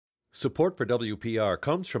Support for WPR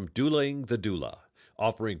comes from Doulas the Doula,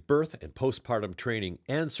 offering birth and postpartum training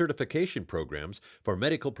and certification programs for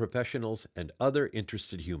medical professionals and other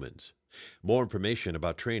interested humans. More information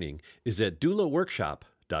about training is at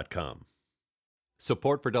doulaworkshop.com.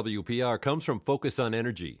 Support for WPR comes from Focus on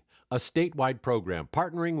Energy, a statewide program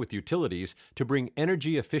partnering with utilities to bring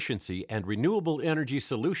energy efficiency and renewable energy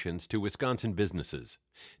solutions to Wisconsin businesses.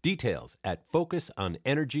 Details at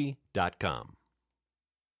focusonenergy.com.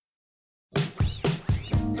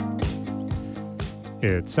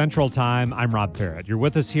 It's Central Time. I'm Rob Parrott. You're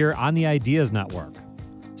with us here on the Ideas Network.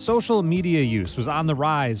 Social media use was on the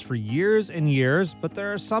rise for years and years, but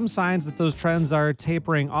there are some signs that those trends are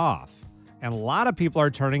tapering off. And a lot of people are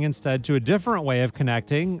turning instead to a different way of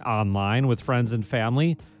connecting online with friends and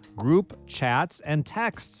family, group chats and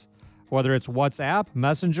texts. Whether it's WhatsApp,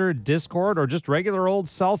 Messenger, Discord, or just regular old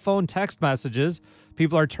cell phone text messages,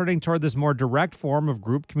 people are turning toward this more direct form of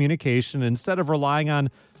group communication instead of relying on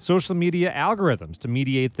social media algorithms to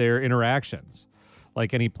mediate their interactions.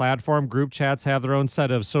 Like any platform, group chats have their own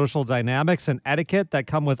set of social dynamics and etiquette that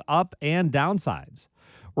come with up and downsides.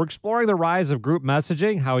 We're exploring the rise of group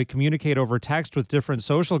messaging, how we communicate over text with different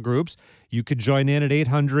social groups. You could join in at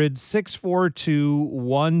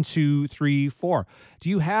 800-642-1234. Do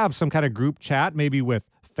you have some kind of group chat, maybe with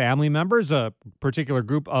family members, a particular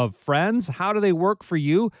group of friends? How do they work for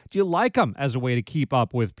you? Do you like them as a way to keep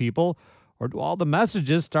up with people? Or do all the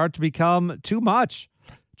messages start to become too much?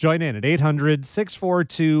 Join in at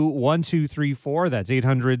 800-642-1234. That's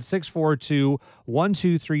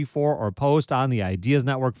 800-642-1234, or post on the Ideas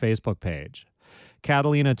Network Facebook page.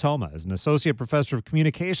 Catalina Toma is an associate professor of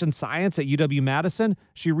communication science at UW-Madison.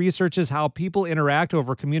 She researches how people interact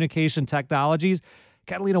over communication technologies.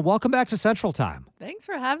 Catalina, welcome back to Central Time. Thanks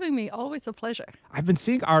for having me. Always a pleasure. I've been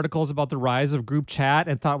seeing articles about the rise of group chat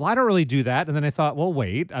and thought, well, I don't really do that. And then I thought, well,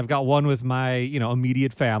 wait, I've got one with my,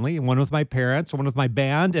 immediate family, and one with my parents, one with my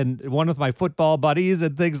band, and one with my football buddies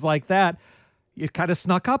and things like that. It kind of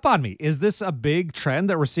snuck up on me. Is this a big trend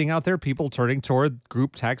that we're seeing out there, people turning toward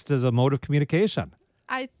group text as a mode of communication?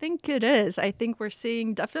 I think it is. I think we're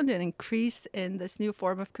seeing definitely an increase in this new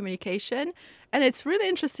form of communication. And it's really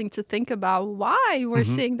interesting to think about why we're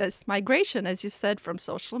seeing this migration, as you said, from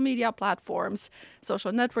social media platforms,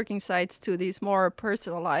 social networking sites to these more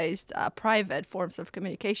personalized, private forms of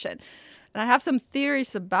communication. And I have some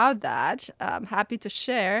theories about that I'm happy to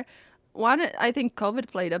share. One, I think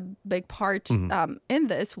COVID played a big part in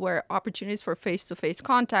this, where opportunities for face-to-face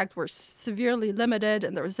contact were severely limited,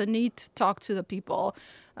 and there was a need to talk to the people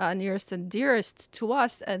nearest and dearest to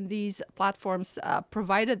us, and these platforms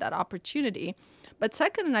provided that opportunity. But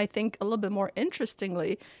second, and I think a little bit more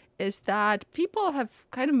interestingly, is that people have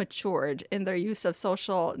kind of matured in their use of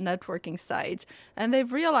social networking sites, and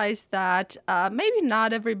they've realized that maybe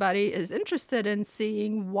not everybody is interested in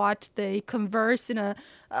seeing what they converse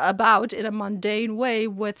about in a mundane way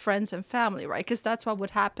with friends and family, right? Because that's what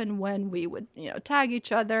would happen when we would, tag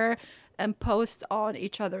each other and post on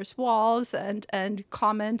each other's walls and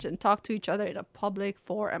comment and talk to each other in a public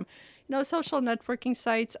forum. Social networking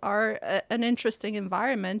sites are an interesting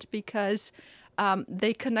environment because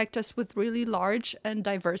they connect us with really large and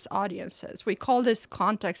diverse audiences. We call this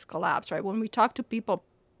context collapse, right? When we talk to people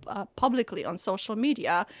publicly on social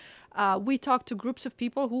media, we talk to groups of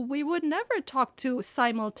people who we would never talk to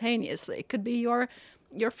simultaneously. It could be your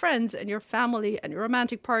friends and your family and your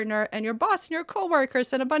romantic partner and your boss and your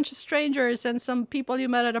coworkers and a bunch of strangers and some people you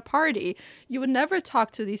met at a party. You would never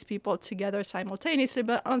talk to these people together simultaneously,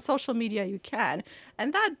 but on social media you can.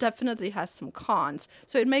 And that definitely has some cons.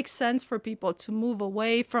 So it makes sense for people to move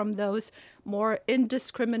away from those more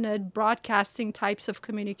indiscriminate broadcasting types of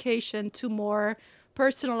communication to more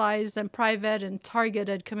personalized and private and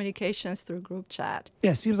targeted communications through group chat.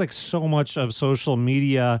 Yeah, it seems like so much of social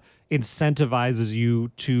media incentivizes you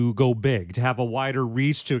to go big, to have a wider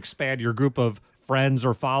reach, to expand your group of friends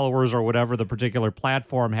or followers or whatever the particular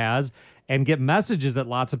platform has, and get messages that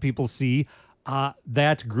lots of people see.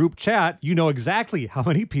 That group chat, you know exactly how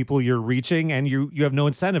many people you're reaching, and you have no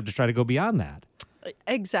incentive to try to go beyond that.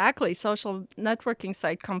 Exactly. Social networking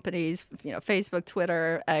site companies, Facebook,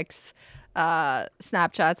 Twitter, X,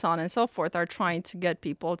 Snapchat, so on and so forth, are trying to get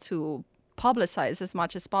people to publicize as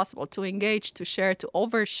much as possible, to engage, to share, to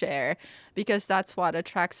overshare, because that's what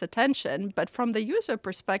attracts attention. But from the user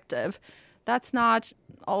perspective, that's not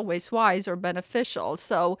always wise or beneficial.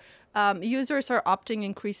 So users are opting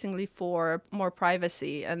increasingly for more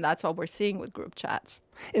privacy, and that's what we're seeing with group chats.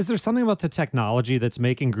 Is there something about the technology that's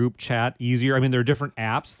making group chat easier? I mean, there are different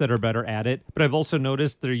apps that are better at it, but I've also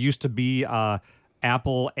noticed there used to be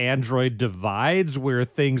Apple Android divides where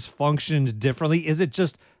things functioned differently. Is it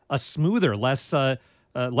just a smoother,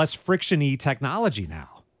 less friction-y technology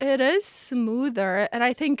now. It is smoother. And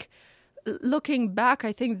I think looking back,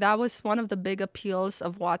 I think that was one of the big appeals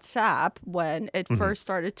of WhatsApp when it first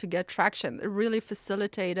started to get traction. It really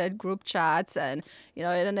facilitated group chats, and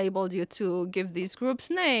it enabled you to give these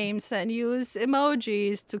groups names and use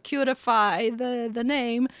emojis to cutify the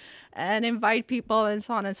name and invite people and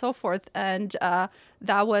so on and so forth. And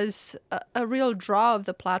that was a real draw of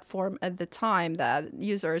the platform at the time that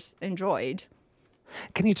users enjoyed.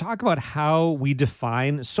 Can you talk about how we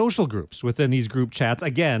define social groups within these group chats?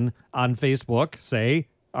 Again, on Facebook, say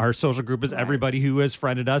our social group is everybody who has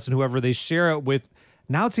friended us and whoever they share it with.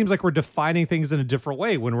 Now it seems like we're defining things in a different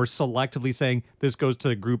way when we're selectively saying this goes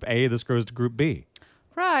to group A, this goes to group B.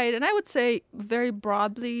 Right. And I would say, very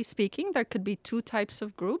broadly speaking, there could be two types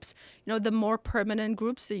of groups. The more permanent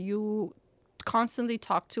groups that you constantly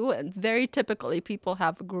talk to, and very typically people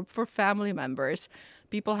have a group for family members,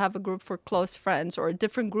 people have a group for close friends, or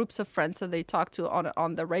different groups of friends that they talk to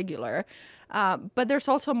on the regular. But there's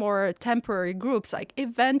also more temporary groups, like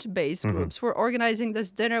event-based groups. We're organizing this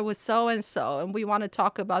dinner with so-and-so, and we want to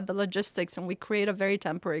talk about the logistics, and we create a very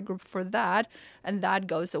temporary group for that, and that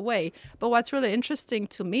goes away. But what's really interesting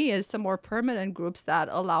to me is the more permanent groups that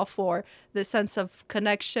allow for the sense of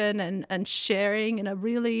connection and sharing in a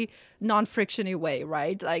really non-frictiony way,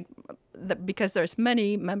 right? Like, because there's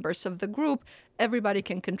many members of the group, everybody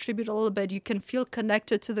can contribute a little bit. You can feel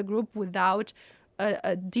connected to the group without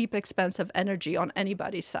a deep expense of energy on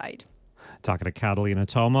anybody's side. Talking to Catalina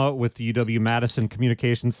Toma with the UW-Madison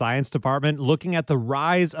Communication Science Department, looking at the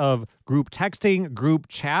rise of group texting, group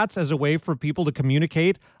chats as a way for people to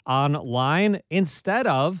communicate online instead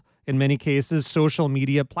of, in many cases, social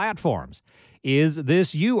media platforms. Is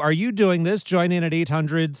this you? Are you doing this? Join in at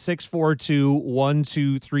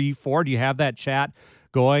 800-642-1234. Do you have that chat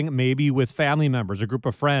going maybe with family members, a group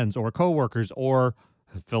of friends, or coworkers, or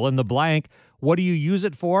fill in the blank? What do you use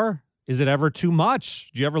it for? Is it ever too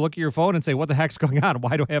much? Do you ever look at your phone and say, what the heck's going on?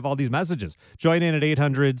 Why do I have all these messages? Join in at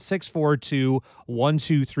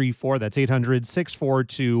 800-642-1234. That's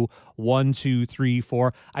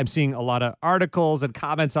 800-642-1234. I'm seeing a lot of articles and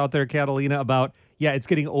comments out there, Catalina, about, it's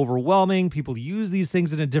getting overwhelming. People use these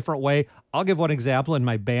things in a different way. I'll give one example. In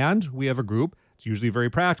my band, we have a group. It's usually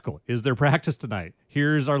very practical. Is there practice tonight?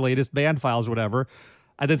 Here's our latest band files, whatever.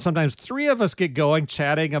 And then sometimes three of us get going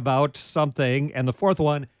chatting about something, and the fourth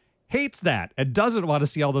one hates that and doesn't want to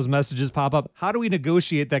see all those messages pop up. How do we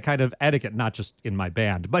negotiate that kind of etiquette, not just in my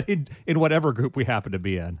band, but in whatever group we happen to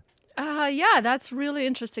be in? That's really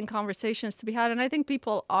interesting conversations to be had. And I think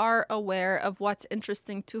people are aware of what's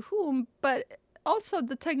interesting to whom, but also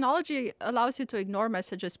the technology allows you to ignore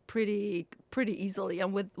messages pretty easily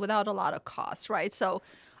and without a lot of cost, right? So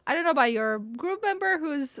I don't know about your group member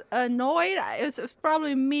who's annoyed. It's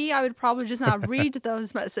probably me. I would probably just not read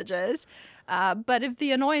those messages. But if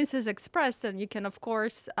the annoyance is expressed, then you can, of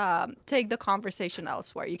course, take the conversation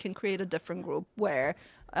elsewhere. You can create a different group where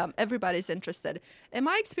everybody's interested. In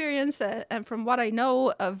my experience, and from what I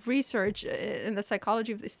know of research in the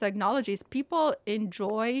psychology of these technologies, people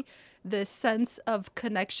enjoy this sense of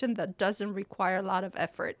connection that doesn't require a lot of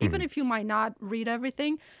effort. Even if you might not read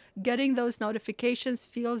everything, getting those notifications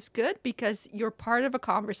feels good because you're part of a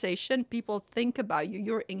conversation. People think about you.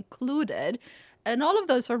 You're included. And all of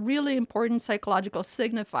those are really important psychological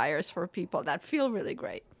signifiers for people that feel really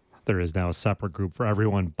great. There is now a separate group for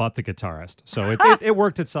everyone but the guitarist. So it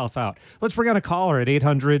worked itself out. Let's bring on a caller at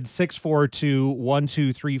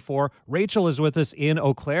 800-642-1234. Rachel is with us in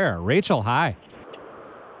Eau Claire. Rachel, hi.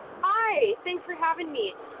 Hi, thanks for having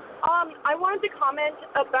me. I wanted to comment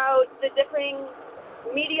about the differing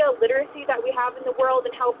media literacy that we have in the world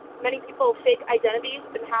and how many people fake identities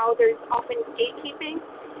and how there's often gatekeeping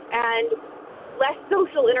and less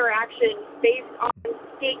social interaction based on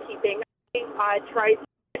gatekeeping. I tried to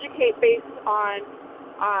educate based on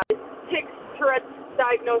tics, Tourette's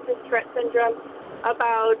diagnosis, Tourette syndrome,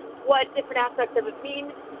 about what different aspects of it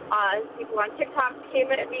mean. People on TikTok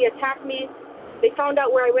came at me, attacked me. They found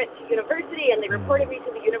out where I went to university, and they reported me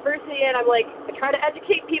to the university, and I'm like, I try to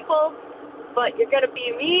educate people, but you're going to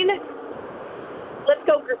be mean. Let's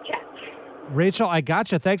go group chat. Rachel, I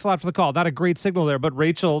gotcha. Thanks a lot for the call. Not a great signal there, but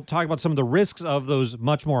Rachel, talking about some of the risks of those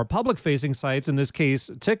much more public-facing sites, in this case,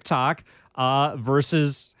 TikTok,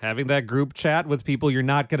 versus having that group chat with people you're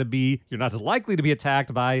not as likely to be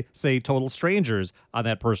attacked by, say, total strangers on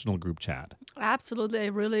that personal group chat. Absolutely. I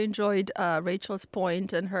really enjoyed Rachel's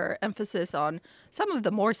point and her emphasis on some of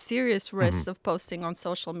the more serious risks of posting on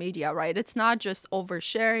social media, right? It's not just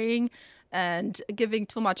oversharing and giving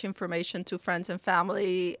too much information to friends and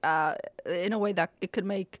family in a way that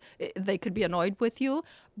they could be annoyed with you,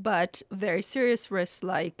 but very serious risks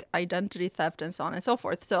like identity theft and so on and so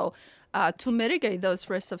forth. So to mitigate those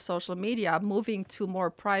risks of social media, moving to more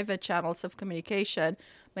private channels of communication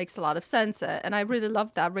makes a lot of sense. And I really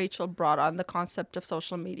love that Rachel brought on the concept of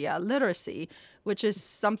social media literacy, which is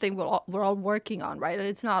something we're all working on, right? And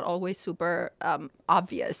it's not always super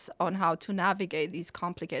obvious on how to navigate these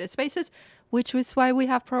complicated spaces, which is why we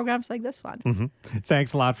have programs like this one.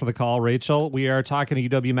 Thanks a lot for the call, Rachel. We are talking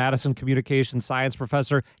to UW-Madison communication science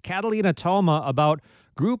professor Catalina Toma about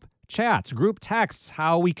group chats, group texts,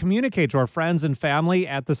 how we communicate to our friends and family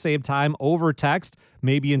at the same time over text,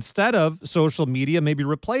 maybe instead of social media, maybe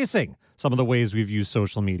replacing some of the ways we've used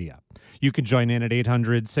social media. You can join in at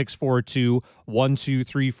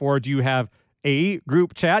 800-642-1234. Do you have a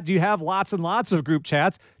group chat? Do you have lots and lots of group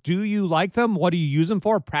chats? Do you like them? What do you use them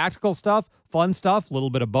for? Practical stuff, fun stuff, a little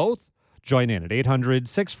bit of both? Join in at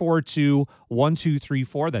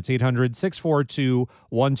 800-642-1234. That's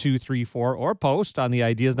 800-642-1234, or post on the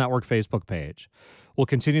Ideas Network Facebook page. We'll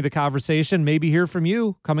continue the conversation, maybe hear from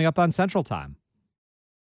you coming up on Central Time.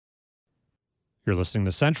 You're listening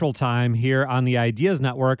to Central Time here on the Ideas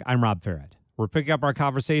Network. I'm Rob Farrett. We're picking up our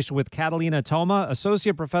conversation with Catalina Toma,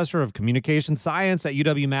 Associate Professor of Communication Science at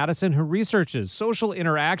UW-Madison, who researches social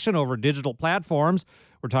interaction over digital platforms.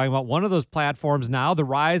 We're talking about one of those platforms now, the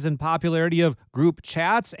rise in popularity of group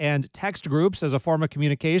chats and text groups as a form of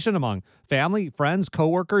communication among family, friends,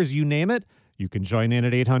 coworkers, you name it. You can join in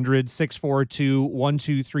at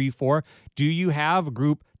 800-642-1234. Do you have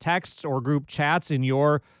group texts or group chats in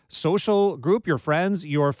your social group, your friends,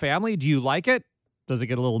 your family? Do you like it? Does it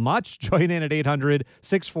get a little much? Join in at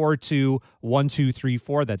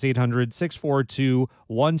 800-642-1234. That's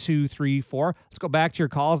 800-642-1234. Let's go back to your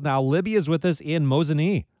calls now. Libby is with us in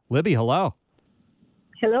Mosinee. Libby, hello.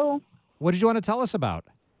 Hello. What did you want to tell us about?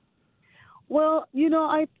 Well,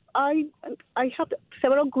 I have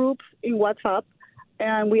several groups in WhatsApp,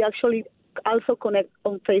 and we actually also connect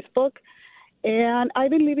on Facebook. And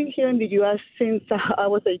I've been living here in the U.S. since I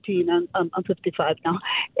was 18. I'm 55 now.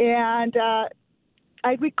 And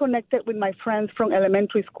I reconnected with my friends from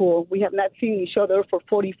elementary school. We have not seen each other for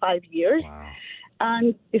 45 years. Wow.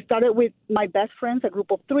 And it started with my best friends, a group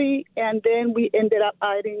of 3, and then we ended up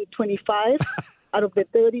adding 25 out of the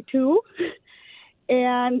 32.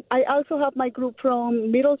 And I also have my group from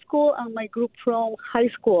middle school and my group from high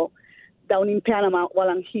school down in Panama while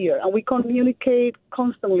I'm here. And we communicate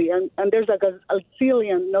constantly, and there's like a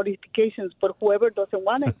zillion notifications, but whoever doesn't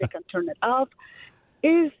want it, they can turn it off.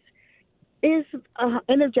 Is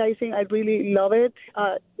energizing. I really love it.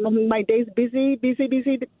 My day's busy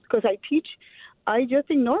because I teach. I just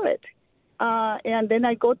ignore it. And then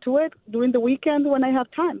I go to it during the weekend when I have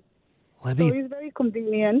time. Libby, So it's very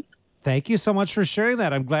convenient. thank you so much for sharing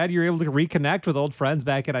that. I'm glad you're able to reconnect with old friends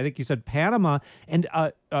back in, I think you said, Panama. And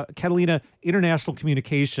Catalina, international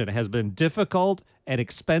communication has been difficult and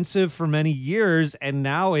expensive for many years, and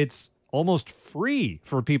now it's almost free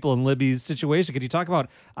for people in Libby's situation. Could you talk about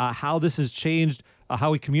how this has changed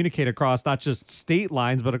how we communicate across not just state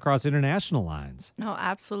lines, but across international lines? No,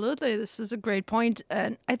 absolutely. This is a great point.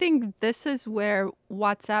 And I think this is where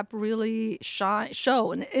WhatsApp really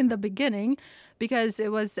shone in the beginning, because it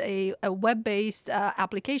was a web-based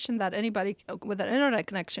application that anybody with an internet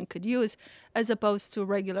connection could use, as opposed to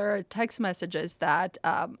regular text messages that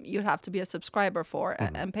you'd have to be a subscriber for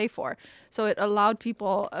and pay for. So it allowed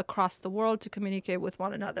people across the world to communicate with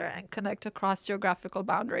one another and connect across geographical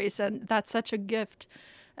boundaries. And that's such a gift,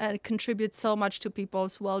 and it contributes so much to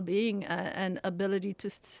people's well-being and ability to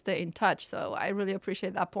stay in touch. So I really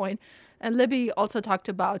appreciate that point. And Libby also talked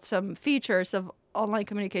about some features of online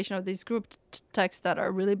communication of these group texts that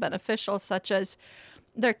are really beneficial, such as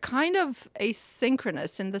they're kind of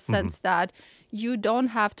asynchronous in the sense that you don't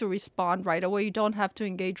have to respond right away. You don't have to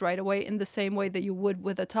engage right away in the same way that you would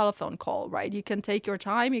with a telephone call, right? You can take your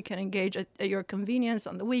time. You can engage at your convenience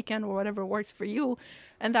on the weekend or whatever works for you.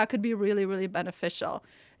 And that could be really, really beneficial.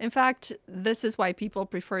 In fact, this is why people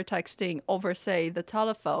prefer texting over, say, the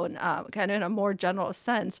telephone, kind of in a more general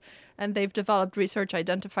sense. And they've developed research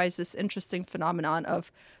identifies this interesting phenomenon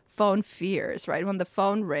of phone fears, right? When the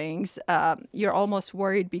phone rings, you're almost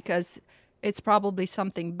worried because it's probably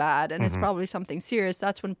something bad and it's probably something serious.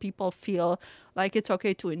 That's when people feel like it's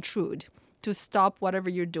okay to intrude, to stop whatever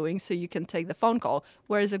you're doing so you can take the phone call.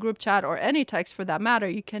 Whereas a group chat or any text for that matter,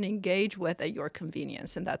 you can engage with at your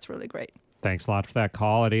convenience. And that's really great. Thanks a lot for that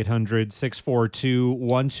call at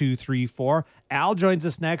 800-642-1234. Al joins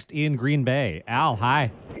us next in Green Bay. Al,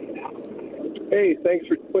 hi. Hey, thanks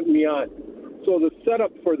for putting me on. So the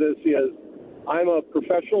setup for this is I'm a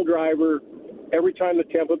professional driver. Every time the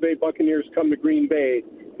Tampa Bay Buccaneers come to Green Bay,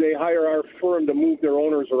 they hire our firm to move their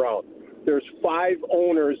owners around. There's 5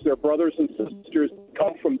 owners, their brothers and sisters,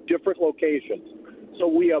 come from different locations. So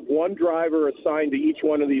we have one driver assigned to each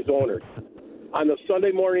one of these owners. On the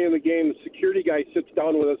Sunday morning of the game, the security guy sits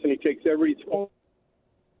down with us and he takes everybody's phone.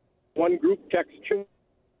 One group text.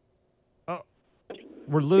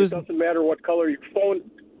 We're losing. It doesn't matter what color your phone.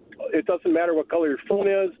 It doesn't matter what color your phone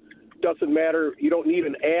is. Doesn't matter. You don't need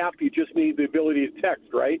an app. You just need the ability to text,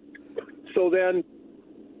 right? So then,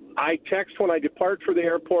 I text when I depart for the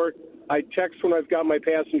airport. I text when I've got my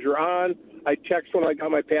passenger on. I text when I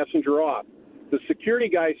got my passenger off. The security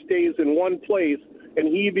guy stays in one place, and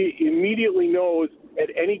he immediately knows at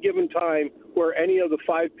any given time where any of the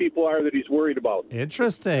 5 people are that he's worried about.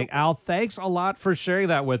 Interesting. Al, thanks a lot for sharing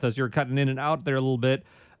that with us. You're cutting in and out there a little bit.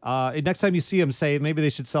 Next time you see him, say maybe they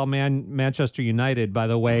should sell Manchester United, by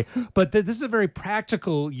the way. But this is a very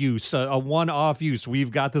practical use, a one-off use. We've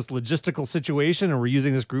got this logistical situation, and we're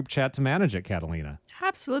using this group chat to manage it, Catalina.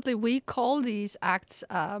 Absolutely. We call these acts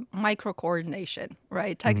micro-coordination,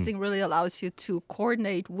 right? Texting really allows you to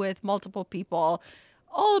coordinate with multiple people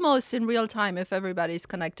almost in real time if everybody's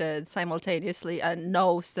connected simultaneously and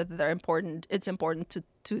knows that they're important. It's important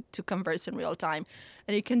to converse in real time.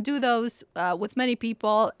 And you can do those with many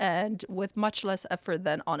people and with much less effort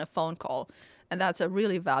than on a phone call. And that's a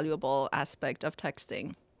really valuable aspect of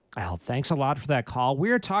texting. Al, thanks a lot for that call.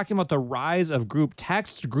 We're talking about the rise of group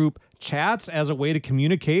text, group chats as a way to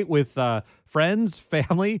communicate with friends,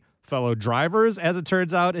 family, fellow drivers, as it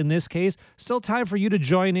turns out in this case. Still time for you to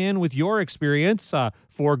join in with your experience,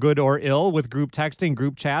 for good or ill, with group texting,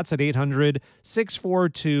 group chats at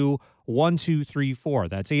 800-642-1234.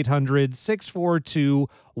 That's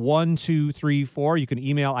 800-642-1234. You can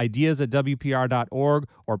email ideas@wpr.org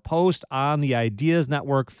or post on the Ideas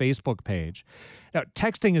Network Facebook page. Now,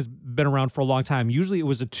 texting has been around for a long time. Usually it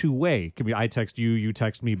was a two-way. It could be I text you, you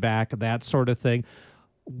text me back, that sort of thing.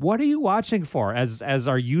 What are you watching for as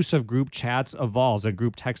our use of group chats evolves and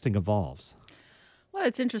group texting evolves? Well,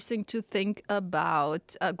 it's interesting to think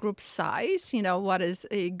about group size. You know, what is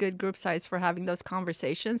a good group size for having those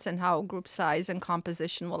conversations and how group size and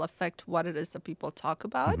composition will affect what it is that people talk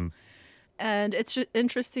about. Mm-hmm. And it's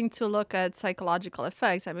interesting to look at psychological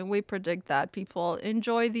effects. I mean, we predict that people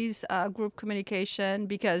enjoy these group communication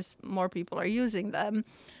because more people are using them.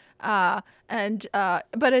 But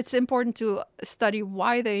it's important to study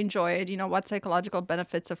why they enjoy it, you know, what psychological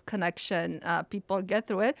benefits of connection people get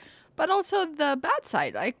through it, but also the bad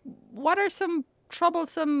side, like what are some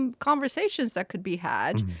troublesome conversations that could be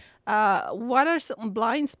had? Mm-hmm. What are some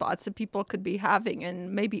blind spots that people could be having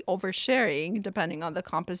and maybe oversharing depending on the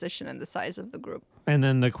composition and the size of the group? And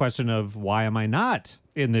then the question of why am I not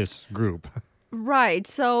in this group? Right.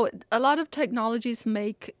 So a lot of technologies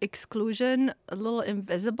make exclusion a little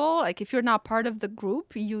invisible. Like if you're not part of the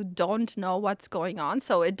group, you don't know what's going on.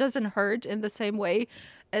 So it doesn't hurt in the same way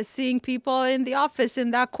as seeing people in the office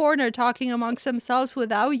in that corner talking amongst themselves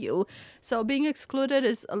without you. So being excluded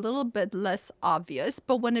is a little bit less obvious.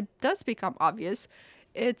 But when it does become obvious,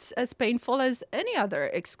 it's as painful as any other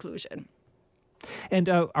exclusion. And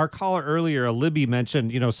our caller earlier, Libby,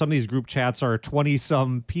 mentioned, you know, some of these group chats are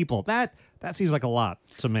 20-some people. That seems like a lot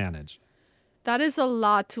to manage. That is a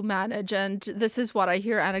lot to manage. And this is what I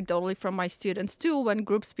hear anecdotally from my students, too. When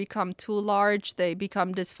groups become too large, they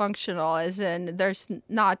become dysfunctional, as in there's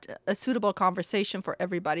not a suitable conversation for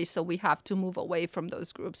everybody. So we have to move away from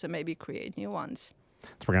those groups and maybe create new ones.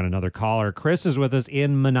 Let's bring on another caller. Chris is with us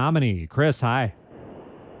in Menominee. Chris, hi.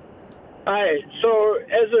 Hi. So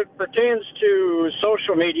as it pertains to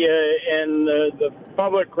social media and the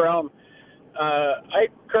public realm, I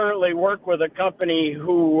currently work with a company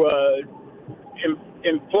who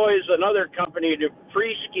employs another company to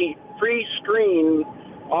pre-screen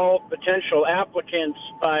all potential applicants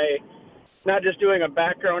by not just doing a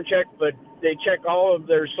background check, but they check all of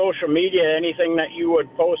their social media, anything that you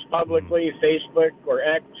would post publicly, Facebook or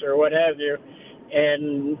X or what have you.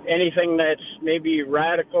 And anything that's maybe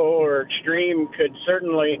radical or extreme could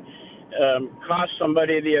certainly cost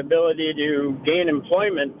somebody the ability to gain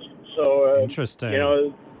employment. So, interesting. You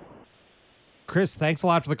know, Chris, thanks a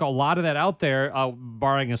lot for the call. A lot of that out there,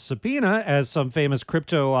 barring a subpoena, as some famous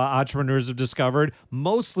crypto entrepreneurs have discovered.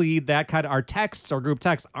 Mostly that kind of our texts or group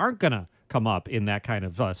texts aren't going to come up in that kind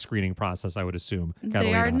of screening process, I would assume, They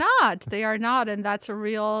Catalina. are not. They are not. And that's a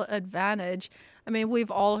real advantage. I mean, we've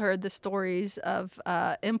all heard the stories of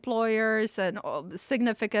employers and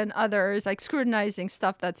significant others like scrutinizing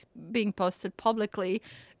stuff that's being posted publicly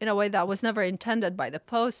in a way that was never intended by the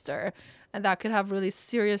poster. And that could have really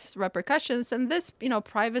serious repercussions. And this,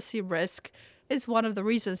 privacy risk is one of the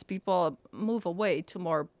reasons people move away to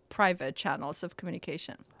more private channels of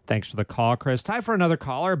communication. Thanks for the call, Chris. Time for another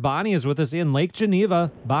caller. Bonnie is with us in Lake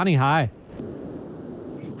Geneva. Bonnie, hi.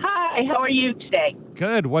 Hi, how are you today?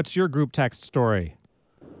 Good. What's your group text story?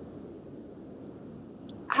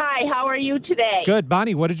 Hi, how are you today? Good.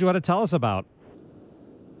 Bonnie, what did you want to tell us about?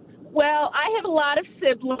 Well, I have a lot of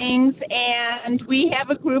siblings, and we have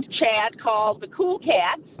a group chat called the Cool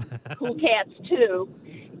Cats, Cool Cats 2,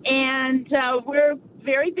 and we're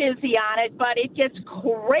very busy on it, but it gets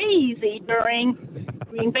crazy during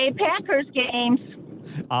Green Bay Packers games.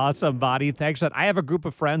 Awesome, Bonnie. Thanks for that. I have a group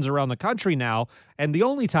of friends around the country now, and the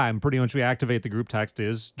only time pretty much we activate the group text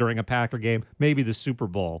is during a Packer game, maybe the Super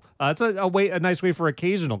Bowl. It's a nice way for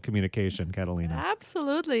occasional communication, Catalina.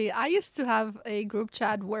 Absolutely. I used to have a group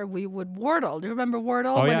chat where we would Wordle. Do you remember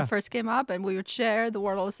Wordle Oh, when yeah. it first came up? And we would share the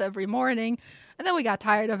Wordles every morning. And then we got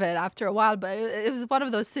tired of it after a while. But it was one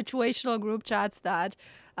of those situational group chats that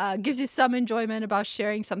gives you some enjoyment about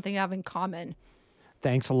sharing something you have in common.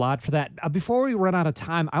 Thanks a lot for that. Before we run out of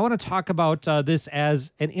time, I want to talk about this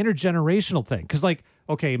as an intergenerational thing. Because,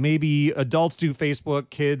 okay, maybe adults do Facebook,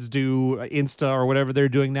 kids do Insta or whatever they're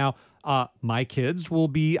doing now. My kids will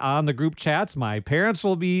be on the group chats. My parents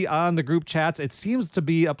will be on the group chats. It seems to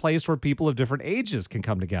be a place where people of different ages can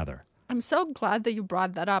come together. I'm so glad that you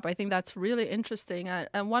brought that up. I think that's really interesting.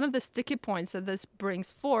 And one of the sticky points that this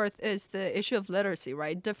brings forth is the issue of literacy,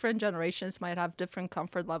 right? Different generations might have different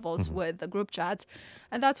comfort levels with the group chats.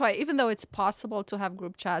 And that's why, even though it's possible to have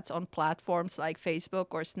group chats on platforms like Facebook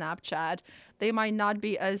or Snapchat, they might not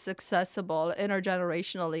be as accessible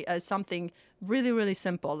intergenerationally as something really, really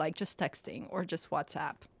simple, like just texting or just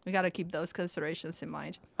WhatsApp. We got to keep those considerations in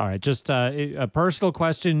mind. All right, just a personal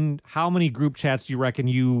question. How many group chats do you reckon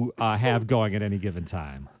you have going at any given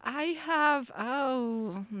time? I have,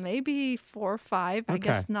 maybe 4 or 5. I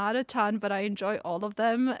guess not a ton, but I enjoy all of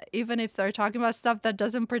them. Even if they're talking about stuff that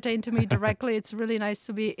doesn't pertain to me directly, it's really nice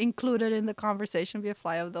to be included in the conversation, be a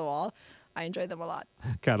fly on the wall. I enjoy them a lot.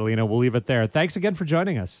 Catalina, we'll leave it there. Thanks again for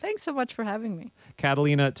joining us. Thanks so much for having me.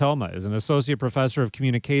 Catalina Toma is an associate professor of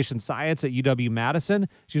communication science at UW-Madison.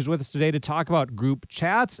 She's with us today to talk about group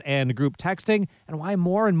chats and group texting and why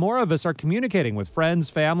more and more of us are communicating with friends,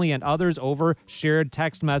 family, and others over shared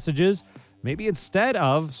text messages, maybe instead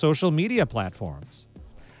of social media platforms.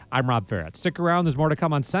 I'm Rob Ferret. Stick around. There's more to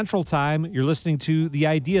come on Central Time. You're listening to The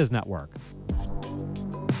Ideas Network.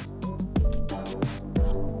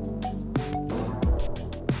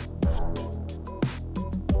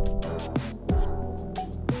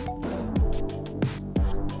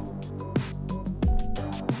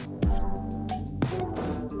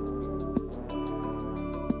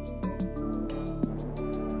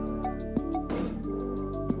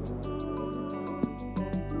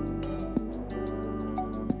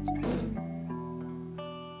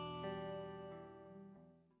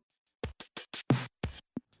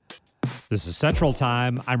 This is Central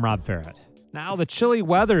Time. I'm Rob Ferret. Now the chilly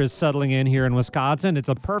weather is settling in here in Wisconsin. It's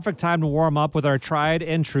a perfect time to warm up with our tried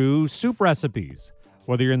and true soup recipes.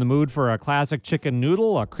 Whether you're in the mood for a classic chicken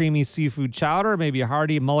noodle, a creamy seafood chowder, maybe a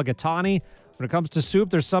hearty mulligatawny, when it comes to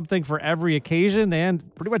soup, there's something for every occasion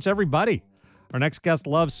and pretty much everybody. Our next guest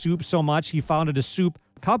loves soup so much he founded a soup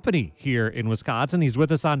company here in Wisconsin. He's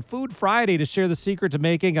with us on Food Friday to share the secret to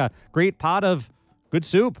making a great pot of good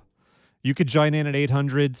soup. You could join in at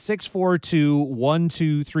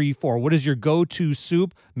 800-642-1234. What is your go-to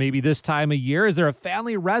soup maybe this time of year? Is there a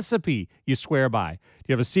family recipe you swear by? Do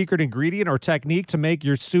you have a secret ingredient or technique to make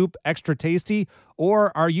your soup extra tasty?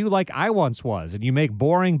 Or are you like I once was and you make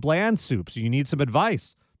boring, bland soups and you need some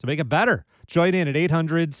advice to make it better? Join in at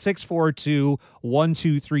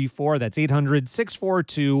 800-642-1234. That's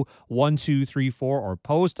 800-642-1234 or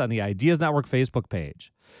post on the Ideas Network Facebook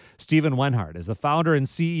page. Stephen Wenhart is the founder and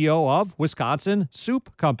CEO of Wisconsin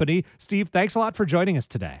Soup Company. Steve, thanks a lot for joining us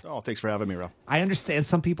today. Oh, thanks for having me, Rob. I understand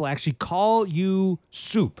some people actually call you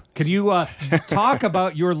soup. Can you talk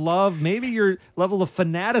about your love, maybe your level of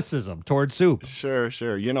fanaticism towards soup? Sure.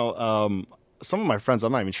 some of my friends,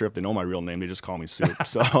 I'm not even sure if they know my real name. They just call me Soup.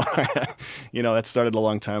 So, that started a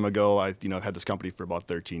long time ago. I've had this company for about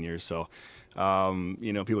 13 years. So,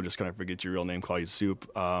 people just kind of forget your real name, call you Soup.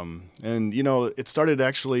 It started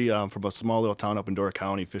actually from a small little town up in Door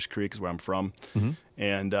County. Fish Creek is where I'm from. Mm-hmm.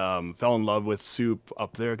 And fell in love with soup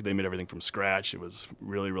up there. They made everything from scratch. It was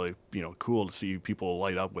really, really, cool to see people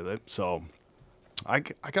light up with it. So I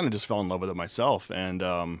kind of just fell in love with it myself. And,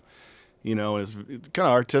 it's kind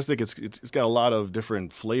of artistic. It's got a lot of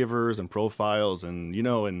different flavors and profiles and,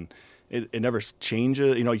 and it never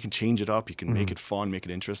changes. You can change it up. You can make it fun, make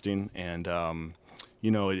it interesting. And,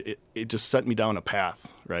 it just set me down a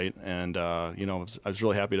path, right? And, I was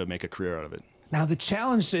really happy to make a career out of it. Now, the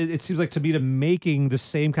challenge, it seems like to me, to making the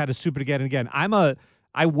same kind of soup again and again.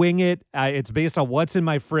 I wing it. It's based on what's in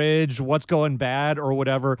my fridge, what's going bad or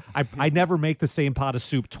whatever. I never make the same pot of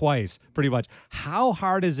soup twice, pretty much. How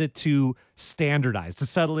hard is it to standardize, to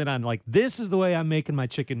settle in on, like, this is the way I'm making my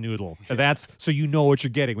chicken noodle? That's so you know what you're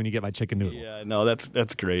getting when you get my chicken noodle. Yeah, no,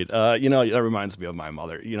 that's great. That reminds me of my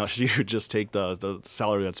mother. She would just take the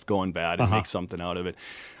celery that's going bad and make something out of it.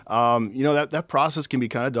 That process can be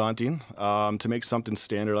kind of daunting to make something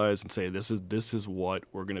standardized and say this is what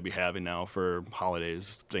we're going to be having now for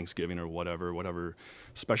holidays, Thanksgiving, or whatever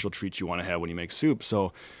special treats you want to have when you make soup.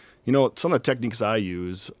 So, some of the techniques I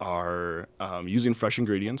use are using fresh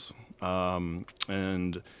ingredients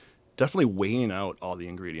and definitely weighing out all the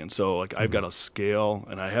ingredients. So, like, I've got a scale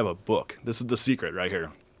and I have a book. This is the secret right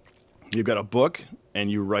here. You've got a book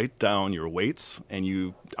and you write down your weights and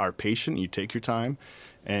you are patient. You take your time.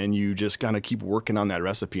 And you just kind of keep working on that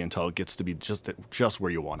recipe until it gets to be just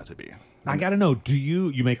where you want it to be. I got to know, do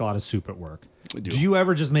you make a lot of soup at work? Do you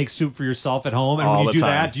ever just make soup for yourself at home? And all when you do time.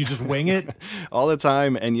 that, do you just wing it? All the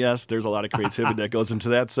time. And yes, there's a lot of creativity that goes into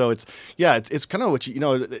that. So it's kind of what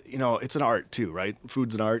it's an art too, right?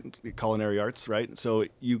 Food's an art, culinary arts, right? So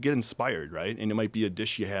you get inspired, right? And it might be a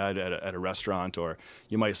dish you had at a restaurant, or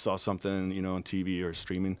you might saw something, on TV or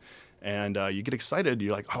streaming. And you get excited.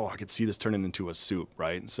 You're like, oh, I could see this turning into a soup,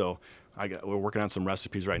 right? So we're working on some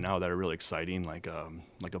recipes right now that are really exciting, like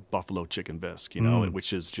a buffalo chicken bisque,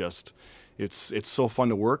 which is just it's so fun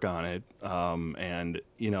to work on it, and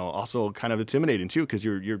also kind of intimidating too, because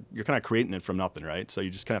you're kind of creating it from nothing, right? So you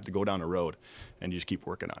just kind of have to go down a road and you just keep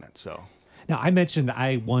working on it. So. Now, I mentioned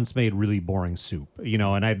I once made really boring soup,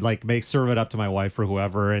 and I'd serve it up to my wife or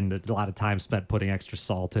whoever, and a lot of time spent putting extra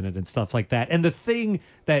salt in it and stuff like that. And the thing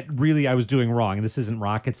that really I was doing wrong, and this isn't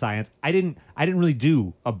rocket science, I didn't really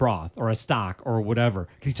do a broth or a stock or whatever.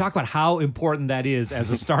 Can you talk about how important that is as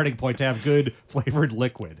a starting point to have good flavored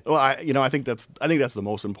liquid? Well, I think that's the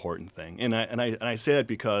most important thing, and I say that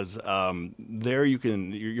because there you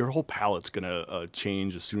can your whole palate's gonna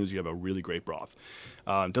change as soon as you have a really great broth.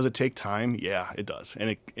 Does it take time? Yeah, it does.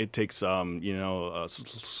 And it takes,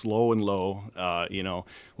 slow and low.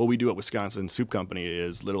 What we do at Wisconsin Soup Company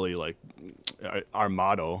is literally like our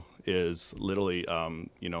motto is literally,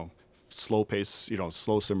 slow pace,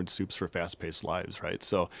 slow simmered soups for fast paced lives, right?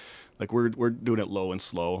 So like we're doing it low and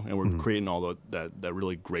slow, and we're creating all that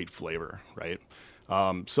really great flavor, right?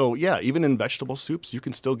 So yeah, even in vegetable soups, you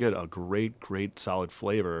can still get a great solid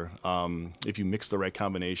flavor if you mix the right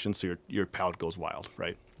combination, so your palate goes wild,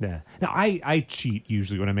 right? Yeah. Now I cheat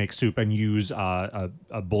usually when I make soup and use a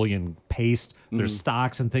bouillon paste. There's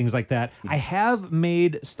stocks and things like that. I have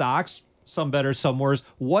made stocks, some better, some worse.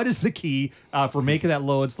 What is the key for making that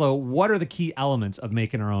low and slow? What are the key elements of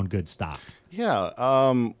making our own good stock? Yeah.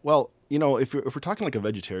 Well, if we're talking like a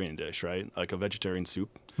vegetarian dish, right? Like a vegetarian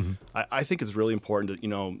soup, I think it's really important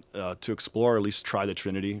to, to explore, or at least try the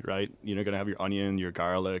Trinity, right? You're going to have your onion, your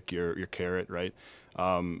garlic, your carrot, right?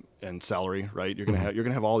 And celery, right? You're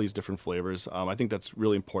gonna have all these different flavors. I think that's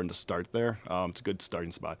really important to start there. It's a good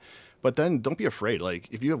starting spot. But then don't be afraid. Like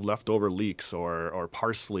if you have leftover leeks or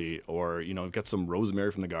parsley, or get some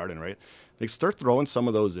rosemary from the garden, right? Like start throwing some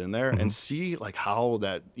of those in there and see like how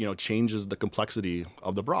that changes the complexity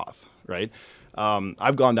of the broth, right?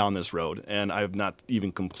 I've gone down this road and I've not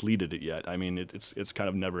even completed it yet. I mean, it's kind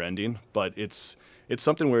of never ending, but it's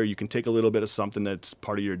something where you can take a little bit of something that's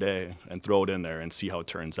part of your day and throw it in there and see how it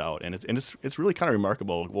turns out. And it's really kind of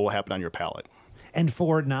remarkable what will happen on your palate. And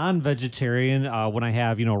for non-vegetarian, when I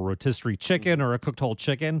have, rotisserie chicken or a cooked whole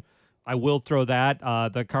chicken, I will throw that,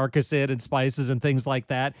 the carcass in and spices and things like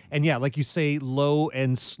that. And yeah, like you say, low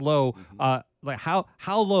and slow. Like how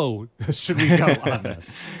low should we go on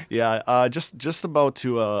this? Yeah, just about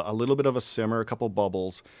to a little bit of a simmer, a couple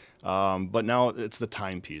bubbles. But now it's the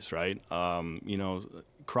time piece, right?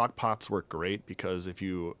 Crock pots work great because if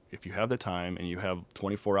you have the time and you have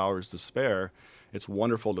 24 hours to spare, it's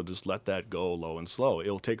wonderful to just let that go low and slow.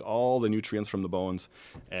 It'll take all the nutrients from the bones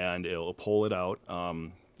and it'll pull it out. A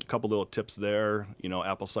couple little tips there,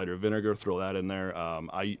 apple cider vinegar, throw that in there.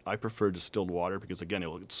 I prefer distilled water because, again,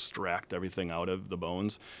 it'll extract everything out of the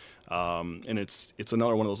bones. And it's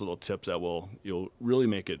another one of those little tips that you'll really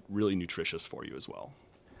make it really nutritious for you as well.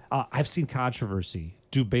 I've seen controversy.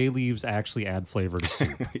 Do bay leaves actually add flavor to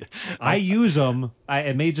soup? I use them.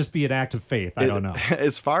 It may just be an act of faith. I don't know.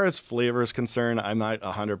 As far as flavor is concerned, I'm not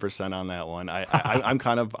 100% on that one. I'm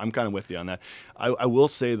kind of with you on that. I will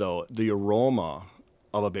say though, the aroma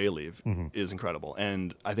of a bay leaf is incredible,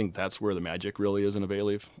 and I think that's where the magic really is in a bay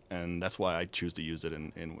leaf, and that's why I choose to use it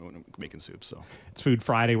in when I'm making soup. So it's Food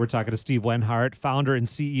Friday. We're talking to Steve Wenhart, founder and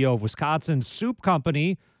CEO of Wisconsin Soup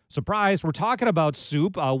Company. Surprise, we're talking about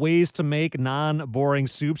soup, ways to make non-boring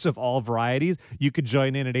soups of all varieties. You could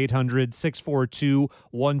join in at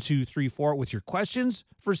 800-642-1234 with your questions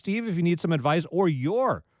for Steve if you need some advice, or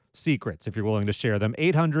your secrets if you're willing to share them.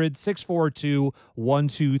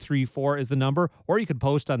 800-642-1234 is the number, or you can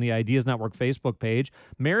post on the Ideas Network Facebook page.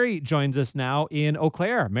 Mary joins us now in Eau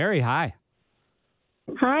Claire. Mary, hi.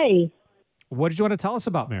 Hi. What did you want to tell us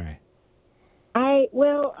about, Mary?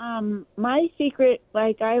 My secret,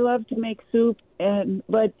 I love to make soup,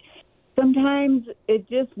 but sometimes it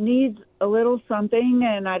just needs a little something,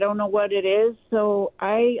 and I don't know what it is. So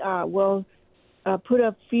I will put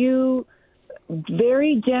a few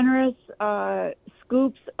very generous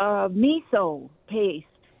scoops of miso paste,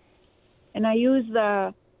 and I use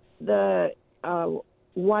the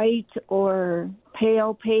white or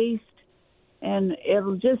pale paste, and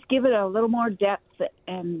it'll just give it a little more depth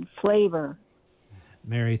and flavor.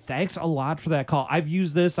 Mary, thanks a lot for that call. I've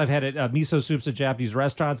used this. I've had it miso soups at Japanese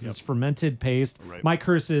restaurants. It's fermented paste. Right. My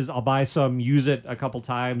curse is I'll buy some, use it a couple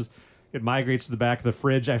times. It migrates to the back of the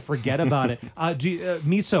fridge. I forget about it.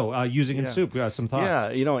 Miso using in soup. Some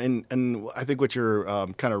thoughts? Yeah, and I think what you're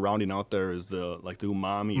kind of rounding out there is the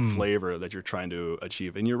umami flavor that you're trying to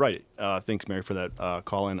achieve. And you're right. Thanks, Mary, for that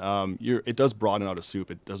call in. It does broaden out a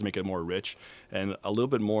soup. It does make it more rich and a little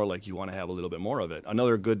bit more like you want to have a little bit more of it.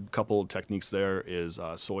 Another good couple of techniques there is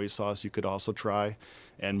soy sauce you could also try.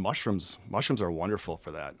 And mushrooms. Mushrooms are wonderful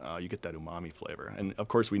for that. You get that umami flavor. And, of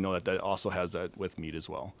course, we know that also has that with meat as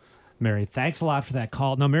well. Mary, thanks a lot for that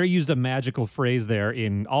call. Now, Mary used a magical phrase there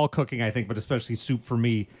in all cooking, I think, but especially soup for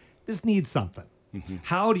me. This needs something. Mm-hmm.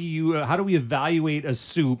 How do we evaluate a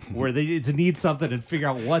soup where it needs something and figure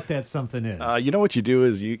out what that something is? What you do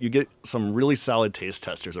is you get some really solid taste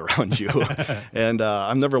testers around you. And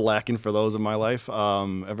I'm never lacking for those in my life.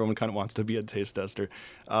 Everyone kind of wants to be a taste tester.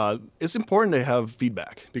 It's important to have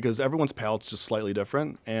feedback because everyone's palate's just slightly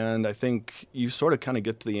different. And I think you sort of kind of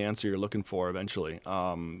get to the answer you're looking for eventually.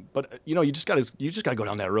 But you just got to go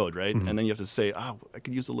down that road, right? Mm-hmm. And then you have to say, I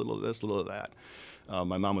could use a little of this, a little of that.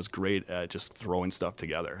 My mom was great at just throwing stuff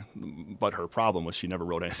together, but her problem was she never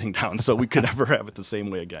wrote anything down, so we could never have it the same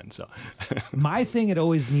way again. So, my thing it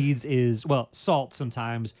always needs is salt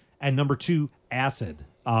sometimes, and number 2, acid.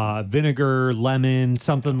 Vinegar, lemon,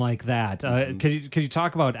 something like that. Could you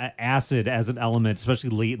talk about acid as an element,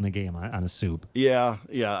 especially late in the game on a soup? Yeah.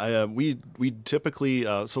 We typically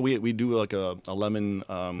we do like a lemon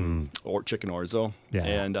or chicken orzo,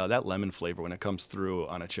 and that lemon flavor when it comes through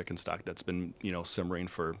on a chicken stock that's been simmering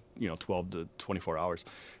for 12 to 24 hours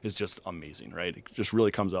is just amazing, right? It just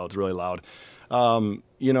really comes out. It's really loud.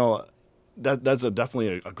 That's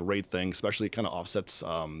definitely a great thing, especially it kind of offsets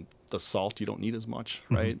the salt. You don't need as much,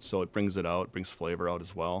 right? Mm-hmm. So it brings it out, brings flavor out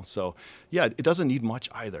as well. So yeah, it doesn't need much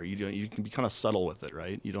either. You can be kind of subtle with it,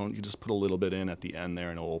 right? You just put a little bit in at the end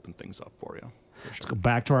there and it'll open things up for you. Let's go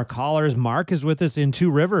back to our callers. Mark is with us in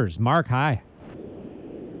Two Rivers. Mark, hi.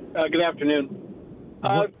 Good afternoon.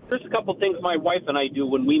 There's a couple things my wife and I do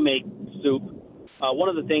when we make soup. One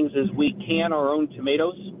of the things is we can our own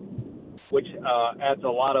tomatoes, which adds a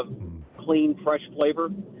lot of clean, fresh flavor.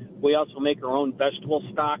 We also make our own vegetable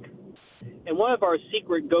stock. And one of our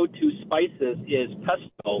secret go-to spices is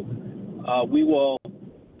pesto. We will,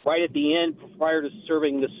 right at the end, prior to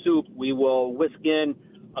serving the soup, we will whisk in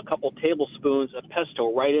a couple tablespoons of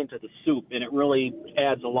pesto right into the soup, and it really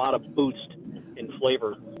adds a lot of boost in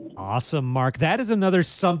flavor. Awesome, Mark. That is another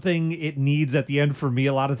something it needs at the end for me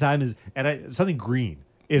a lot of time is something green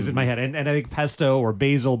is in my head. And I think pesto or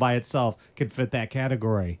basil by itself can fit that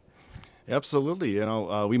category. Absolutely.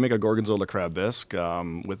 We make a gorgonzola crab bisque.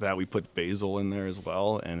 With that, we put basil in there as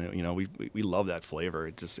well, and we love that flavor.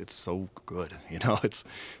 It's so good. It's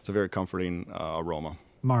a very comforting aroma.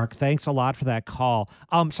 Mark, thanks a lot for that call.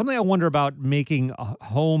 Something I wonder about making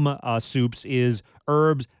home soups is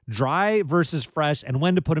herbs, dry versus fresh, and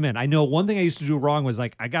when to put them in. I know one thing I used to do wrong was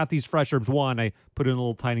like I got these fresh herbs. One, I put in a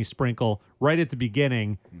little tiny sprinkle right at the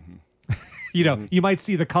beginning. You might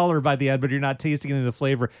see the color by the end, but you're not tasting any of the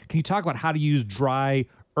flavor. Can you talk about how to use dry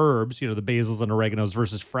herbs, the basils and oreganos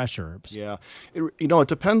versus fresh herbs? Yeah. It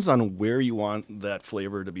depends on where you want that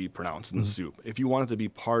flavor to be pronounced in the soup. If you want it to be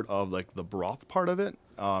part of like the broth part of it,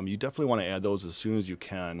 you definitely want to add those as soon as you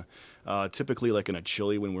can. Typically, like in a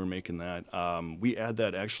chili, when we're making that, we add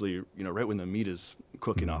that actually, right when the meat is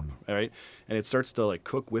cooking up, all right? And it starts to like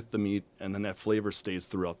cook with the meat, and then that flavor stays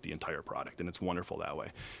throughout the entire product, and it's wonderful that way.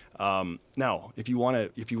 Now, if you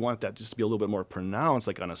want that just to be a little bit more pronounced,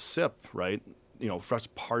 like on a sip, right? Fresh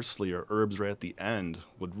parsley or herbs right at the end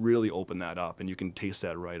would really open that up, and you can taste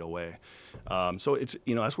that right away. So it's,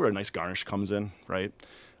 that's where a nice garnish comes in, right?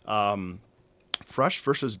 Fresh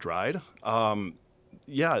versus dried.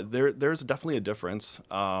 There's definitely a difference.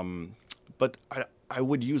 But I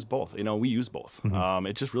would use both. We use both.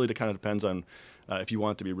 It just really kind of depends on if you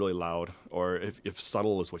want it to be really loud or if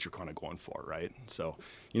subtle is what you're kind of going for, right? So,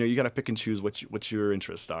 you got to pick and choose what your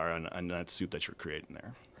interests are on that soup that you're creating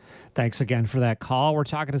there. Thanks again for that call. We're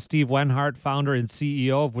talking to Steve Wenhart, founder and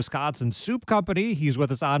CEO of Wisconsin Soup Company. He's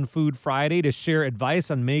with us on Food Friday to share advice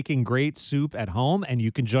on making great soup at home, and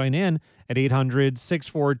you can join in at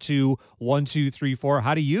 800-642-1234.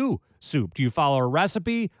 How do you soup? Do you follow a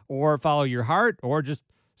recipe or follow your heart or just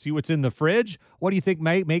see what's in the fridge? What do you think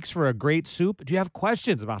makes for a great soup? Do you have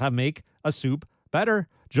questions about how to make a soup better?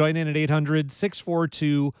 Join in at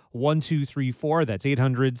 800-642-1234. That's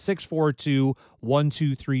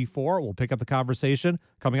 800-642-1234. We'll pick up the conversation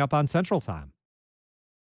coming up on Central Time.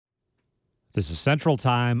 This is Central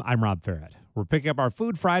Time. I'm Rob Ferret. We're picking up our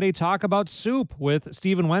Food Friday talk about soup with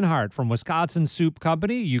Stephen Wenhart from Wisconsin Soup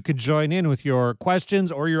Company. You can join in with your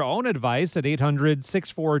questions or your own advice at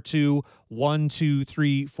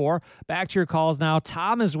 800-642-1234. Back to your calls now.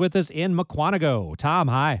 Tom is with us in Mukwonago. Tom,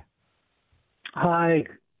 hi. Hi.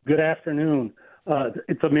 Good afternoon.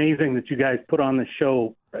 It's amazing that you guys put on the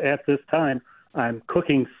show at this time. I'm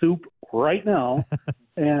cooking soup right now,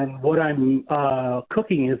 and what I'm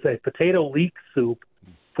cooking is a potato leek soup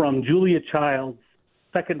from Julia Child's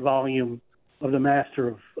second volume of the Master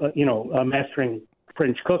of, Mastering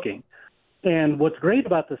French Cooking. And what's great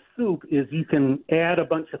about the soup is you can add a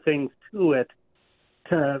bunch of things to it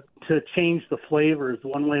to change the flavors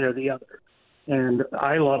one way or the other. And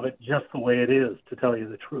I love it just the way it is, to tell you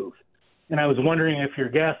the truth. And I was wondering if your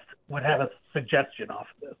guest would have a suggestion off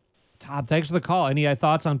of this. Todd, thanks for the call. Any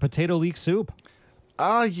thoughts on potato leek soup?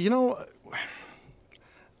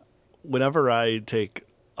 Whenever I take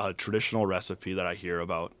a traditional recipe that I hear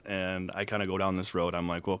about and I kind of go down this road, I'm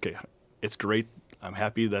like, well, okay, it's great. I'm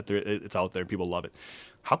happy that it's out there and people love it.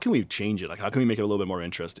 How can we change it? Like, how can we make it a little bit more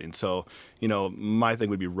interesting? So, my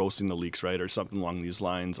thing would be roasting the leeks, right, or something along these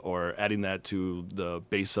lines, or adding that to the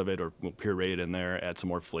base of it, or puree it in there, add some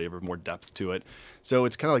more flavor, more depth to it. So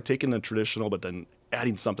it's kind of like taking the traditional, but then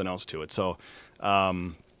adding something else to it. So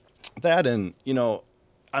that, and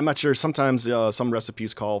I'm not sure. Sometimes some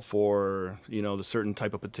recipes call for, the certain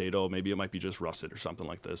type of potato. Maybe it might be just russet or something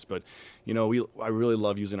like this. But, I really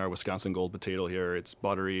love using our Wisconsin Gold potato here. It's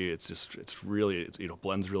buttery. It's really,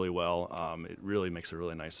 blends really well. It really makes a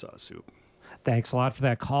really nice soup. Thanks a lot for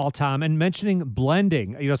that call, Tom. And mentioning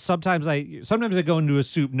blending, sometimes I go into a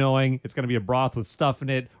soup knowing it's going to be a broth with stuff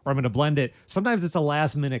in it, or I'm going to blend it. Sometimes it's a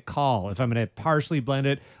last minute call if I'm going to partially blend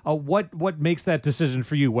it. What makes that decision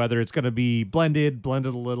for you, whether it's going to be blended a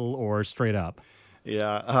little, or straight up?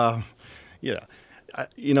 Yeah,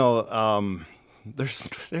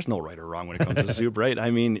 there's no right or wrong when it comes to soup, right?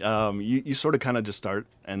 I mean, you sort of kind of just start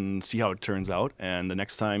and see how it turns out, and the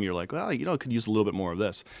next time you're like, well, I could use a little bit more of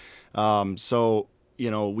this. So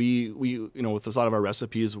we with a lot of our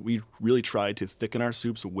recipes, we really try to thicken our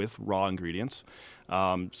soups with raw ingredients.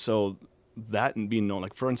 So that and being known,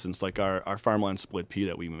 like for instance, like our farmland split pea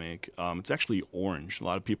that we make, it's actually orange. A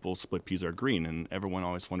lot of people's split peas are green, and everyone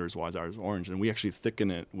always wonders why ours is orange. And we actually thicken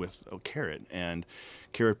it with a carrot, and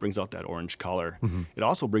carrot brings out that orange color. Mm-hmm. It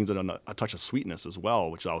also brings in a touch of sweetness as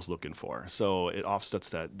well, which I was looking for. So it offsets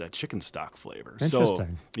that chicken stock flavor. Interesting. So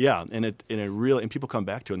yeah, and it really, and people come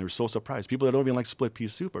back to it and they're so surprised. People that don't even like split pea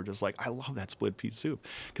soup are just like, I love that split pea soup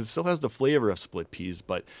because it still has the flavor of split peas,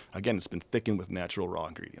 but again, it's been thickened with natural raw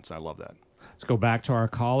ingredients. I love that. Let's go back to our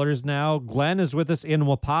callers now. Glenn is with us in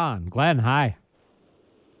Waupun. Glenn, hi.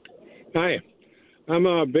 Hi. I'm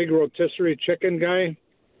a big rotisserie chicken guy,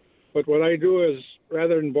 but what I do is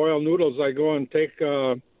rather than boil noodles, I go and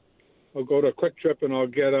I'll go to Quick Trip and I'll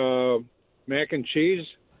get a mac and cheese.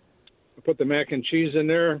 I put the mac and cheese in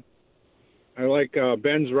there. I like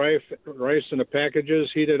Ben's rice in the packages.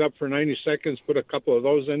 Heat it up for 90 seconds. Put a couple of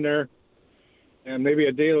those in there. And maybe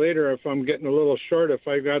a day later, if I'm getting a little short, if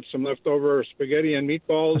I got some leftover spaghetti and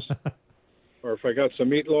meatballs, or if I got some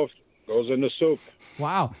meatloaf, goes in the soup.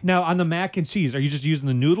 Wow. Now, on the mac and cheese, are you just using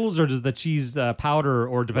the noodles, or does the cheese powder,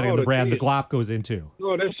 or depending on the brand, cheese. the glop goes into?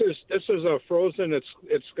 No, this is a frozen.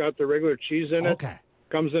 It's got the regular cheese in it. Okay.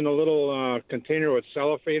 Comes in a little container with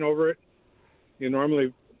cellophane over it. You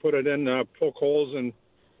normally put it in, poke holes and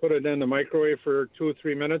put it in the microwave for 2 or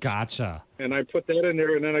 3 minutes. Gotcha. And I put that in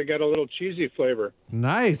there, and then I got a little cheesy flavor.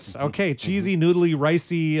 Nice. Okay, cheesy, noodly,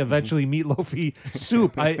 ricey, eventually meatloafy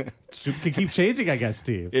soup. Soup can keep changing, I guess,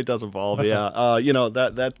 Steve. It does evolve, yeah.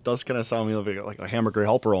 That does kind of sound like a hamburger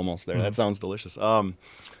helper almost there. That sounds delicious. But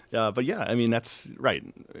yeah, I mean, that's right.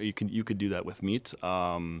 You could do that with meat.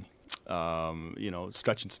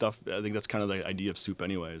 Stretching stuff. I think that's kind of the idea of soup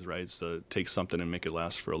anyways, right? It's to take something and make it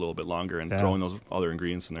last for a little bit longer, and throwing those other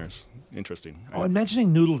ingredients in there is interesting. Right? Oh, and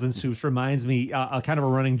mentioning noodles and soups reminds me, a kind of a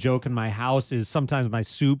running joke in my house is sometimes my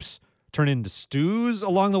soups turn into stews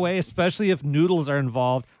along the way, especially if noodles are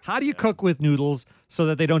involved. How do you cook with noodles so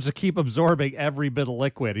that they don't just keep absorbing every bit of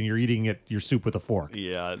liquid and you're eating your soup with a fork?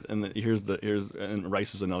 Yeah, and and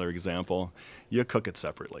rice is another example. You cook it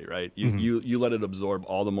separately, right? You let it absorb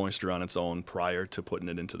all the moisture on its own prior to putting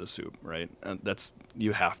it into the soup, right? And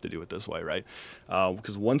you have to do it this way, right?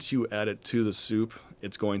 Because once you add it to the soup,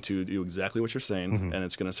 it's going to do exactly what you're saying, and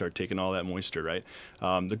it's going to start taking all that moisture, right?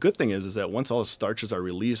 The good thing is that once all the starches are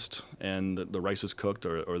released and the rice is cooked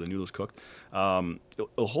or the noodles cooked,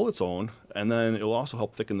 it'll hold its own, and then it'll also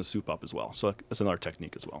help thicken the soup up as well. So that's another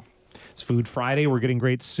technique as well. It's Food Friday. We're getting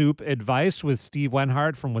great soup advice with Steve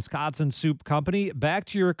Wenhart from Wisconsin Soup Company. Back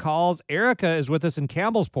to your calls. Erica is with us in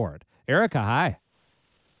Campbellsport. Erica, hi.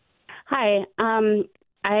 Hi.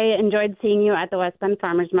 I enjoyed seeing you at the West Bend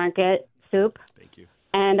Farmers Market soup. Thank you.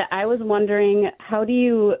 And I was wondering, how do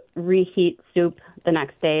you reheat soup the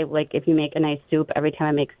next day? Like, if you make a nice soup, every time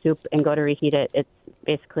I make soup and go to reheat it, it's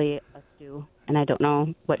basically a stew. And I don't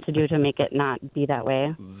know what to do to make it not be that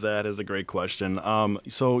way. That is a great question.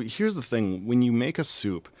 So here's the thing. When you make a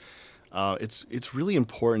soup, it's really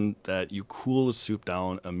important that you cool the soup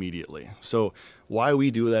down immediately. So why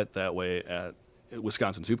we do that way at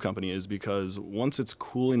Wisconsin Soup Company is because once it's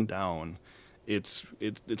cooling down, it's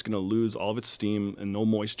going to lose all of its steam and no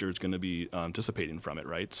moisture is going to be dissipating from it,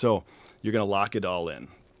 right? So you're going to lock it all in.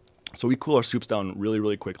 So we cool our soups down really,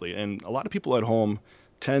 really quickly. And a lot of people at home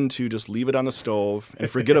tend to just leave it on the stove and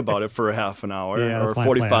forget about it for a half an hour or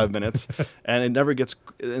 45 minutes, and it never gets,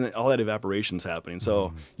 and all that evaporation's happening.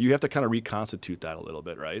 So you have to kind of reconstitute that a little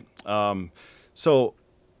bit, right? So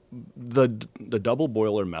the double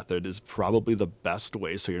boiler method is probably the best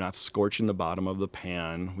way, so you're not scorching the bottom of the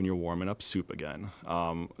pan when you're warming up soup again.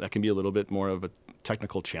 That can be a little bit more of a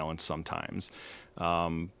technical challenge sometimes,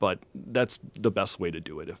 but that's the best way to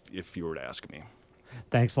do it if you were to ask me.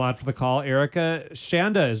 Thanks a lot for the call, Erica.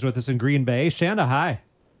 Shanda is with us in Green Bay. Shanda, hi.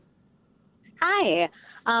 Hi.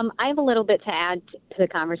 I have a little bit to add to the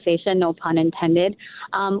conversation, no pun intended.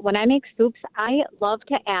 When I make soups, I love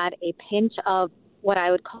to add a pinch of what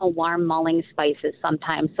I would call warm mulling spices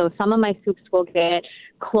sometimes. So some of my soups will get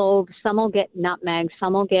cloves, some will get nutmeg,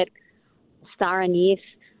 some will get star anise.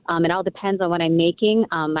 It all depends on what I'm making.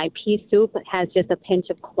 My pea soup has just a pinch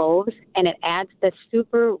of cloves, and it adds this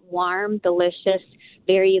super warm, delicious,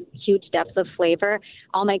 very huge depth of flavor.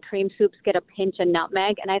 All my cream soups get a pinch of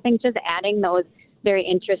nutmeg, and I think just adding those very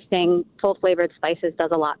interesting, full-flavored spices does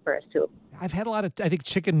a lot for a soup. I've had a lot of, I think,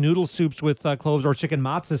 chicken noodle soups with cloves or chicken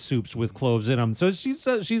matzo soups with cloves in them. So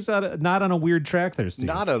she's not on a weird track there, Steve.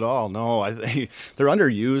 Not at all. No, they're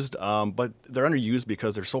underused, but they're underused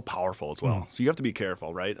because they're so powerful as well. So you have to be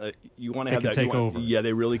careful, right? You want to have that take over. Yeah,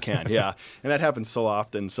 they really can. Yeah, and that happens so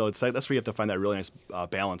often. So it's like, that's where you have to find that really nice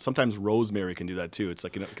balance. Sometimes rosemary can do that too. It's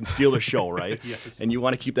like it can steal the show, right? Yes. And you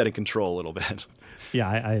want to keep that in control a little bit. Yeah,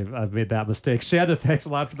 I've made that mistake. Shanda, thanks a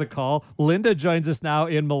lot for the call. Linda joins us now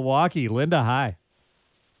in Milwaukee. Linda, hi.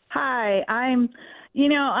 Hi, I'm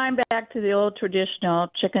back to the old traditional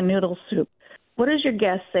chicken noodle soup. What does your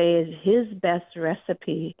guest say is his best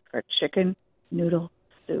recipe for chicken noodle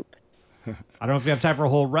soup? I don't know if you have time for a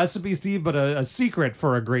whole recipe, Steve, but a secret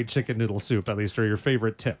for a great chicken noodle soup, at least, or your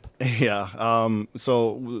favorite tip. Yeah.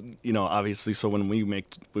 So obviously, so when we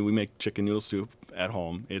make chicken noodle soup at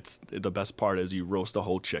home, it's the best part is you roast the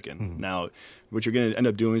whole chicken. Now, what you're going to end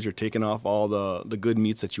up doing is you're taking off all the good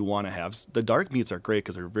meats that you want to have. The dark meats are great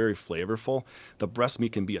because they're very flavorful. The breast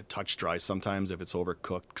meat can be a touch dry sometimes if it's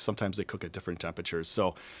overcooked. Sometimes they cook at different temperatures.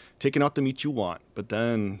 So taking out the meat you want, but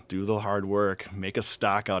then do the hard work, make a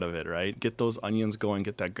stock out of it, right? Get those onions going,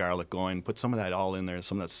 get that garlic going, put some of that all in there,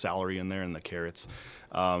 some of that celery in there and the carrots.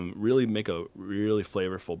 Really make a really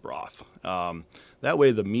flavorful broth. That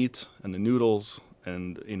way the meat and the noodles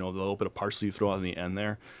and the little bit of parsley you throw out in the end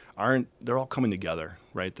there they're all coming together,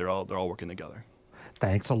 right? They're all working together.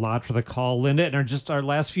 Thanks a lot for the call, Linda. And our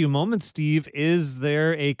last few moments, Steve, is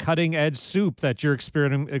there a cutting-edge soup that you're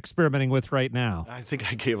experimenting with right now? I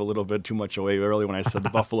think I gave a little bit too much away earlier when I said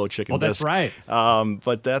the buffalo chicken that's bisque. right.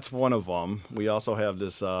 But that's one of them. We also have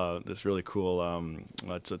this really cool,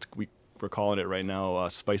 we're calling it right now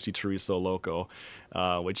spicy chorizo loco,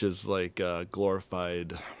 which is like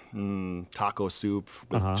glorified taco soup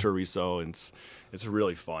with chorizo, and it's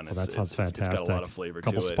really fun. Well, that sounds fantastic. It's got a lot of flavor to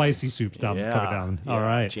it. Couple spicy soups coming down. Yeah, all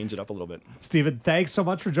right. Change it up a little bit. Steven, thanks so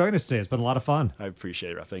much for joining us today. It's been a lot of fun. I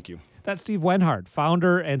appreciate it, Ralph. Thank you. That's Steve Wenhart,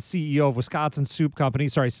 founder and CEO of Wisconsin Soup Company.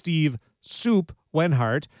 Steve Soup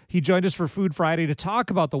Wenhart. He joined us for Food Friday to talk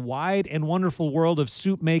about the wide and wonderful world of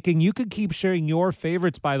soup making. You can keep sharing your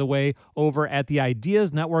favorites, by the way, over at the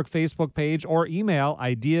Ideas Network Facebook page or email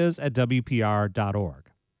ideas@wpr.org.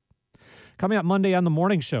 Coming up Monday on The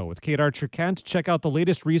Morning Show with Kate Archer-Kent, check out the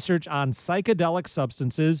latest research on psychedelic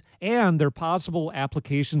substances and their possible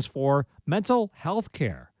applications for mental health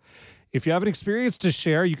care. If you have an experience to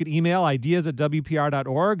share, you can email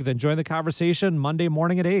ideas@wpr.org, then join the conversation Monday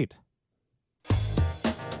morning at 8.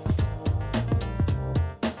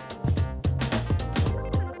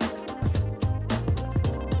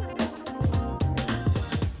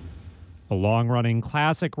 A long-running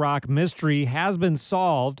classic rock mystery has been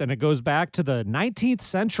solved, and it goes back to the 19th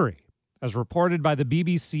century. As reported by the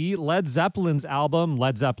BBC, Led Zeppelin's album,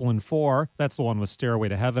 Led Zeppelin 4, that's the one with Stairway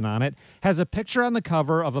to Heaven on it, has a picture on the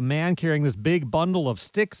cover of a man carrying this big bundle of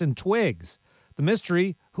sticks and twigs. The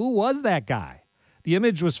mystery, who was that guy? The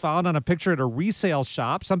image was found on a picture at a resale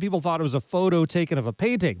shop. Some people thought it was a photo taken of a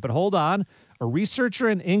painting, but hold on. A researcher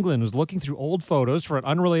in England was looking through old photos for an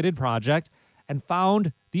unrelated project and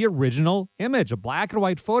found the original image, a black and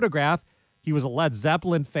white photograph. He was a Led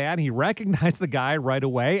Zeppelin fan. He recognized the guy right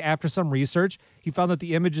away. After some research, he found that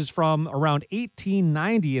the image is from around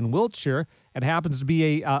 1890 in Wiltshire and happens to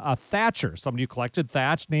be a thatcher, somebody who collected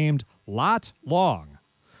thatch named Lot Long.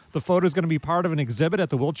 The photo is going to be part of an exhibit at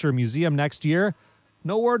the Wiltshire Museum next year.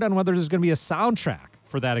 No word on whether there's going to be a soundtrack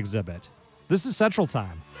for that exhibit. This is Central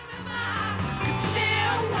Time.